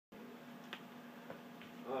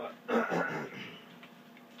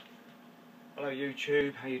Hello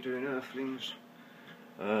YouTube, how you doing Earthlings?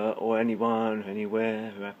 Or anyone,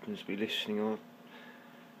 anywhere who happens to be listening on.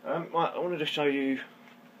 Right, I wanted to show you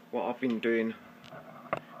what I've been doing.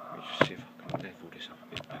 Let me just see if I can level this up a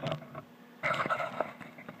bit better.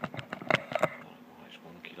 Oh, it's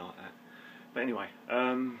wonky like that. But anyway,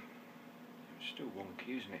 it's still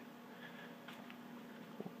wonky, isn't it?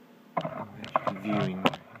 Actually viewing.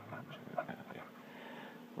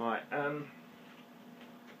 Right, I'll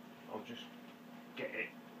just get it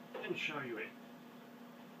and show you it.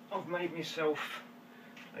 I've made myself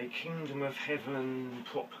a Kingdom of Heaven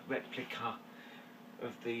prop replica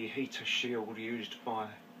of the heater shield used by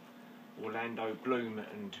Orlando Bloom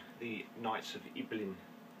and the Knights of Ibelin.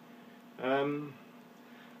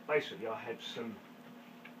 Basically I had some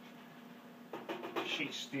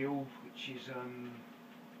sheet steel, which is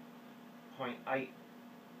 0.8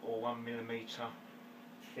 or 1mm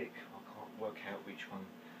thick. I can't work out which one.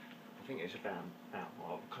 I think it's about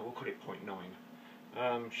we'll call it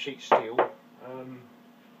 0.9. Sheet steel.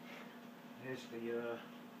 There's the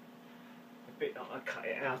bit that I cut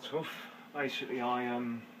it out of. Basically,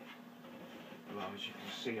 well, as you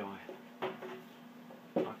can see, I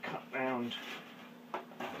cut round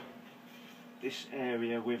this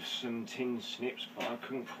area with some tin snips, but I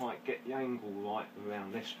couldn't quite get the angle right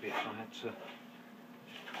around this bit, so I had to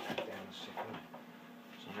just put that down a second.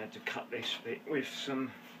 So I had to cut this bit with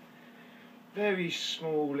some very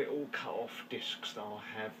small little cut-off discs that I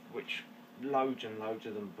have, which loads and loads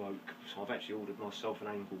of them broke. So I've actually ordered myself an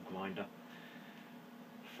angle grinder.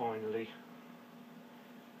 Finally.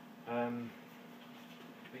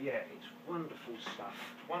 But yeah, it's wonderful stuff.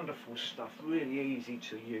 Wonderful stuff. Really easy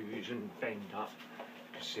to use and bend up. You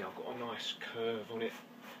can see I've got a nice curve on it.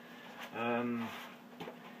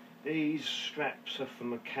 These straps are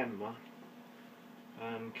from a camera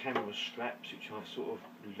straps, which I've sort of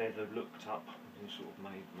leather looked up and sort of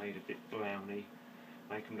made a bit browny,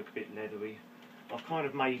 make them look a bit leathery. I've kind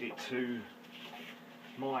of made it to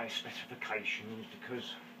my specifications,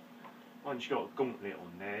 because once you've got a gauntlet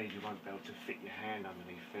on there you won't be able to fit your hand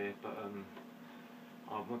underneath there, but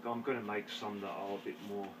I'm going to make some that are a bit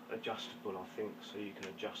more adjustable, I think, so you can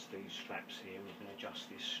adjust these straps here and you can adjust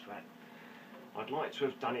this strap. I'd like to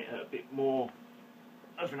have done it at a bit more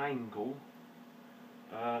of an angle,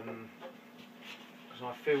 because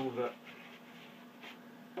I feel that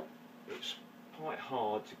it's quite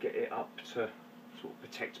hard to get it up to sort of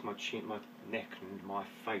protect my chin, my neck and my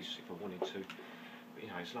face if I wanted to. But you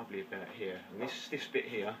know, it's lovely about here. And this bit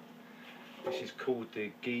here, this is called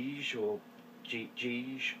the guige or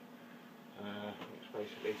guige. It's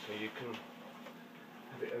basically so you can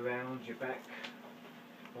have it around your back,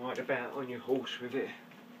 ride about on your horse with it,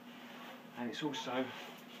 and it's also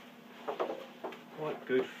quite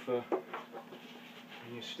good for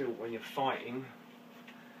when you're fighting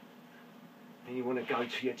and you want to go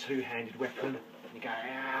to your two-handed weapon and you go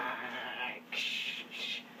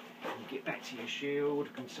and you get back to your shield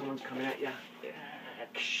and someone's coming at you.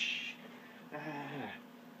 It's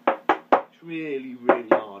really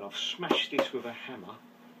hard. I've smashed this with a hammer.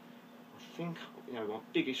 I think, you know, my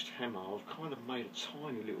biggest hammer, I've kind of made a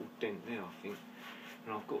tiny little dent there, I think,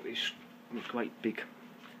 and I've got this great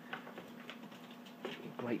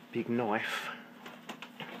big knife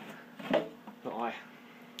that I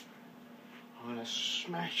kind of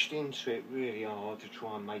smashed into it really hard to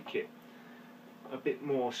try and make it a bit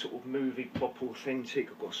more sort of movie pop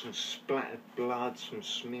authentic. I've got some splattered blood, some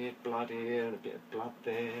smeared blood here and a bit of blood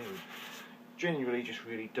there, and generally just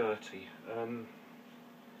really dirty. And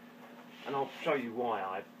I'll show you why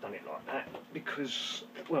I've done it like that, because,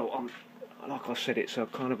 well, like I said, it's a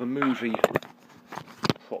kind of a movie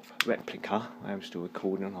prop replica. I am still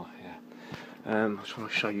recording, aren't I? Yeah. I just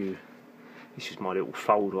want to show you. This is my little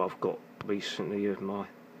folder I've got recently of my,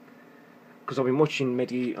 because I've been watching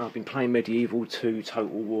I've been playing Medieval 2 Total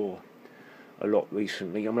War a lot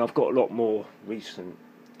recently. I mean, I've got a lot more recent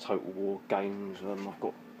Total War games. I've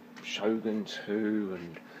got Shogun 2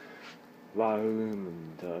 and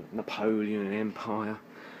Rome and Napoleon and Empire,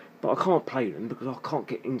 but I can't play them because I can't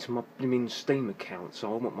get into my blimmin' Steam account,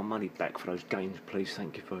 so I want my money back for those games, please.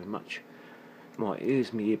 Thank you very much. Right,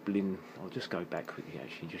 here's me Ibelin. I'll just go back quickly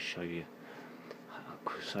actually, just show you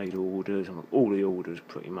Crusade orders, all the orders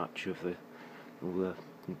pretty much of all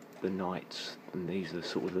the knights, and these are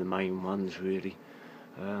sort of the main ones really.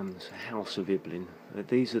 It's a House of Ibelin.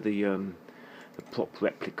 These are the prop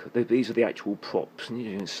replica. These are the actual props, and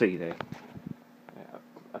you can see they're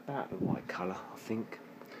about the right colour, I think.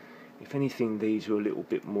 If anything, these are a little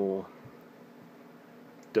bit more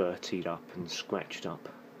dirtied up and scratched up.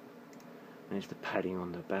 There's the padding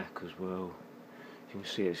on the back as well. You can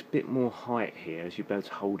see it's a bit more height here, as you'll be able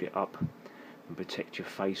to hold it up and protect your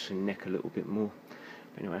face and neck a little bit more.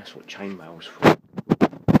 But anyway, that's what chainmail's for.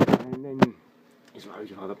 And then there's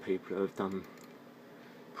loads of other people that have done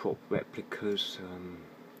prop replicas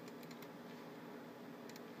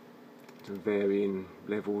to varying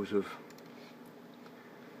levels of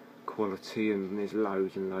quality, and there's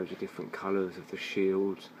loads and loads of different colours of the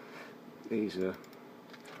shields. These are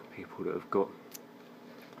people that have got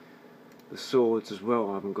the swords as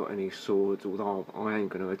well. I haven't got any swords, although I ain't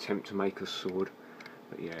going to attempt to make a sword.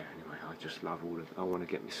 But yeah, anyway, I just love all of it. I want to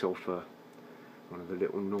get myself one of the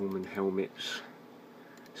little Norman helmets,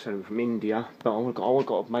 sent them from India. But I want to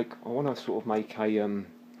sort of make a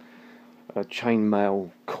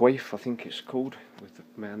chainmail coif, I think it's called, with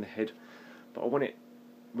around the head. But I want it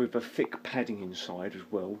with a thick padding inside as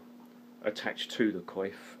well, attached to the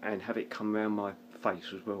coif, and have it come around my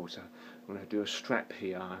face as well. So I'm going to do a strap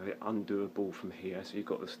here, have it undoable from here, so you've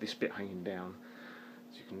got this bit hanging down,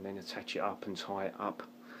 so you can then attach it up and tie it up.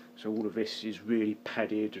 So all of this is really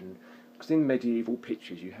padded, and because in medieval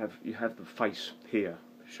pictures you have the face here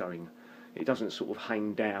showing. It doesn't sort of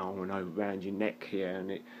hang down and around your neck here,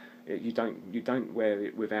 and you don't wear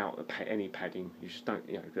it without any padding. You just don't,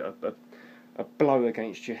 you know, a blow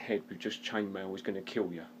against your head with just chainmail is going to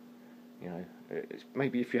kill you. You know,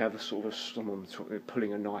 maybe if you have a sort of someone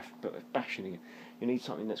pulling a knife but bashing it, you need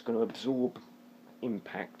something that's going to absorb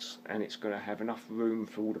impacts, and it's going to have enough room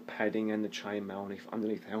for all the padding and the chainmail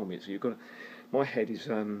underneath the helmet. So you've got to, my head is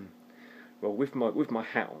well, with my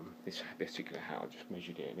hat on, this particular hat I just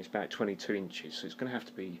measured it, and it's about 22 inches, so it's going to have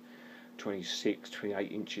to be 26,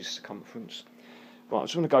 28 inches circumference. Right, I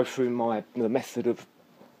just want to go through the method of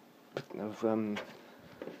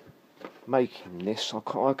making this. I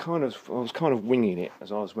was kind of winging it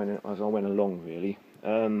as I went along, really.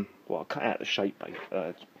 Well, I cut out the shape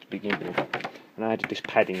to begin with, and I added this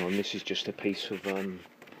padding on. This is just a piece of you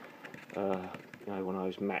know, one of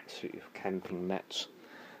those mats, camping mats.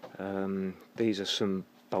 These are some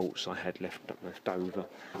bolts I had left over.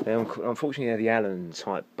 Unfortunately, they're the Allen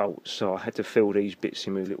type bolts, so I had to fill these bits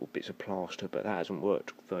in with little bits of plaster, but that hasn't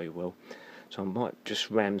worked very well. So I might just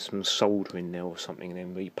ram some solder in there or something and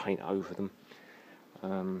then repaint over them.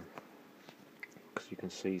 Because you can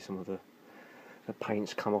see some of the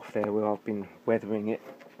paint's come off there where I've been weathering it.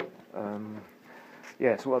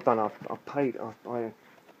 Yeah, so what I've done, I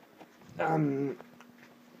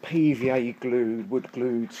PVA wood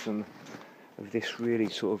glued some of this really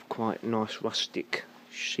sort of quite nice rustic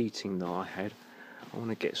sheeting that I had. I want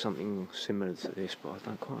to get something similar to this, but I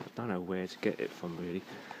don't know where to get it from, really.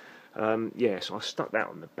 Yeah, so I stuck that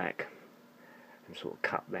on the back and sort of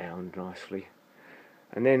cut round nicely,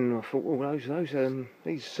 and then I thought, well,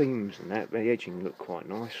 these seams and that, the edging look quite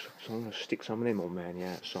nice, so I'm going to stick some of them on around the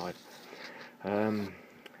outside. Then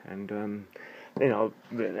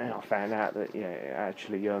I found out that it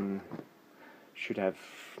actually should have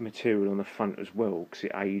material on the front as well, because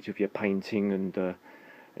it aids with your painting, and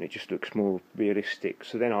it just looks more realistic.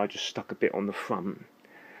 So then I just stuck a bit on the front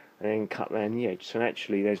and then cut around the edge. So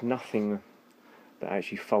actually there's nothing that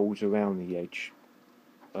actually folds around the edge,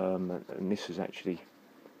 and this has actually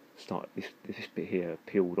started, this bit here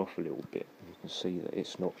peeled off a little bit. You can see that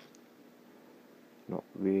it's not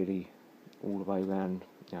really all the way around,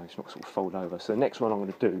 you know, it's not sort of fold over. So the next one I'm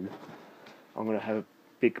going to do, I'm going to have a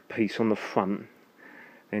big piece on the front,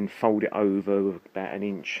 then fold it over with about an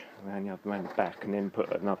inch around the back, and then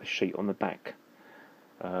put another sheet on the back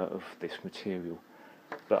of this material.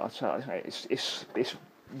 But I say it's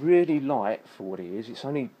really light for what it is. It's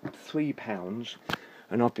only £3,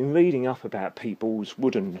 and I've been reading up about people's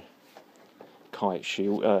wooden kite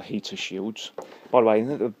shield, heater shields. By the way,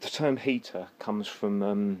 the term heater comes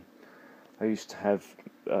from I used to have.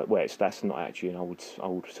 Well, that's not actually an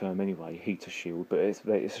old term anyway, heater shield, but it's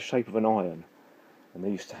the shape of an iron, and they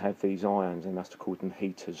used to have these irons, and they must have called them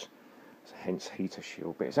heaters, so hence heater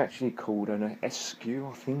shield. But it's actually called an escu,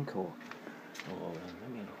 I think, or let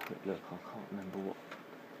me have a quick look. I can't remember what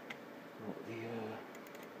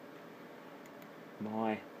the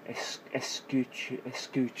my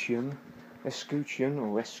escutcheon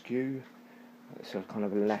or escu. It's a kind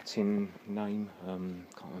of a Latin name. Can't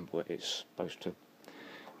remember what it's supposed to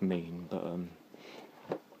mean, but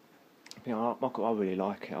you know, I really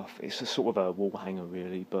like it. It's a sort of a wall hanger,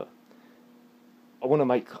 really. But I want to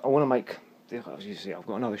make. As you see, I've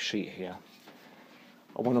got another sheet here.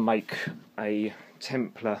 I want to make a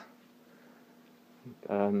Templar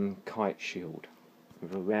kite shield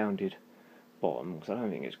with a rounded bottom, because I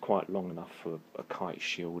don't think it's quite long enough for a kite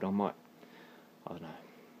shield. I don't know.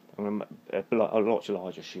 I'm going to make a lot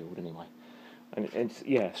larger shield anyway. and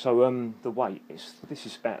yeah. So the weight is this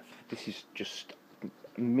is just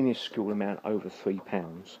a minuscule amount over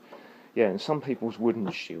 £3. Yeah, and some people's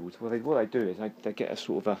wooden shields, well, what they do is they get a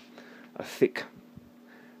sort of a thick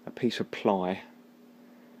piece of ply,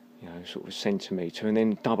 you know, sort of a centimetre, and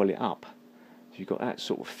then double it up. So you've got that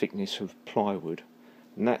sort of thickness of plywood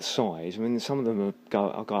and that size. I mean, some of them go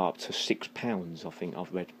up to £6. I think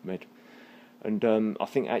I've read. And I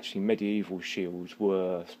think actually medieval shields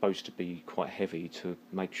were supposed to be quite heavy to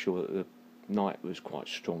make sure that the knight was quite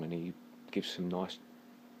strong and he gives some nice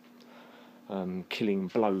killing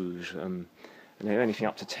blows. And they're anything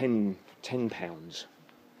up to £10,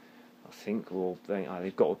 I think, or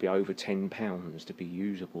they've got to be over £10 to be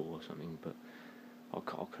usable or something. But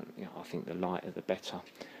I think the lighter the better.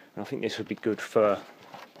 And I think this would be good for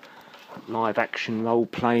live action role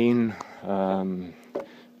playing.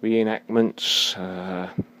 Reenactments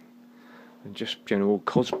and just general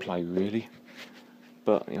cosplay, really.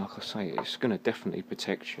 But you know, like I say, it's going to definitely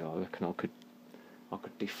protect you. I reckon I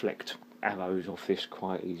could deflect arrows off this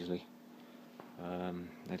quite easily.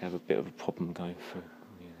 They'd have a bit of a problem going through.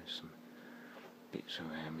 Yeah, there's some bits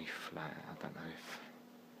around me flat. I don't know if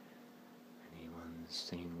anyone's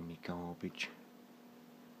seen me garbage.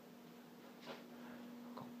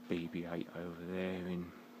 I've got BB-8 over there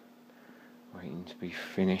waiting to be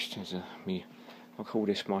finished. I call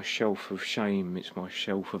this my shelf of shame. It's my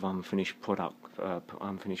shelf of unfinished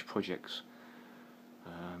unfinished projects.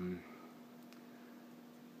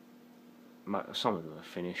 Some of them are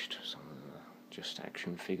finished, some of them are just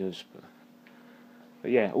action figures.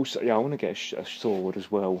 But yeah, also I want to get a sword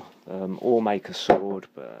as well, or make a sword.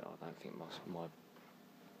 But I don't think my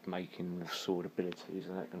making of sword abilities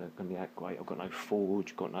are going to be that great. I've got no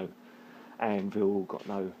forge, got no anvil, got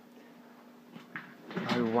no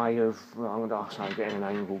way of, I'm getting an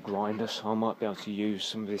angle grinder, so I might be able to use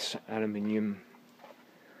some of this aluminium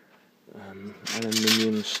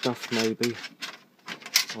stuff maybe.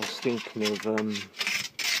 I was thinking of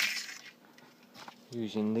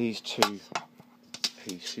using these two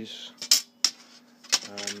pieces.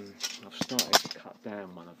 I've started to cut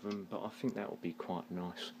down one of them, but I think that would be quite a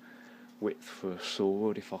nice width for a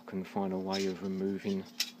sword if I can find a way of removing.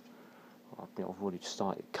 I think I've already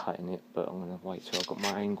started cutting it, but I'm going to wait till I've got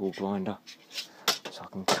my angle grinder so I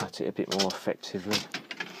can cut it a bit more effectively.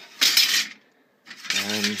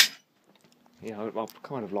 You know, I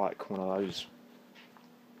kind of like one of those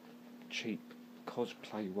cheap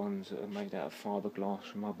cosplay ones that are made out of fiberglass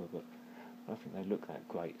from rubber, but I don't think they look that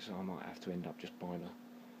great, so I might have to end up just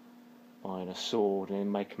buying a sword and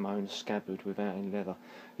then making my own scabbard without any leather.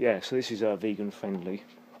 Yeah, so this is vegan friendly.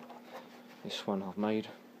 This one I've made.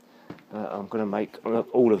 I'm going to make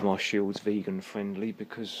all of my shields vegan friendly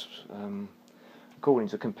because according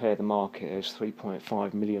to Compare the Market, there's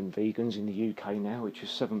 3.5 million vegans in the UK now, which is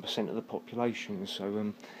 7% of the population.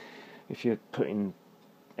 So if you're putting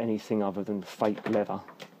anything other than fake leather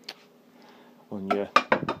on your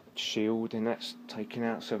shield, then that's taking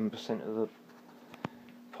out 7% of the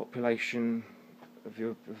population of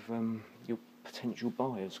your potential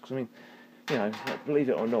buyers. Because I mean, you know, believe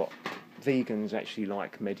it or not, vegans actually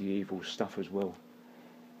like medieval stuff as well.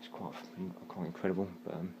 It's quite incredible.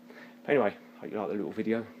 But anyway, hope you like the little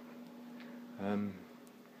video. And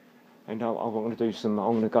I'm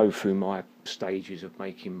going to go through my stages of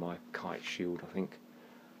making my kite shield. I think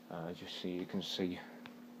just so you can see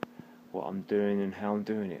what I'm doing and how I'm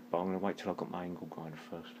doing it. But I'm going to wait till I've got my angle grinder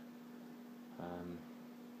first.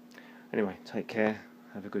 Anyway, take care.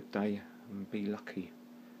 Have a good day and be lucky.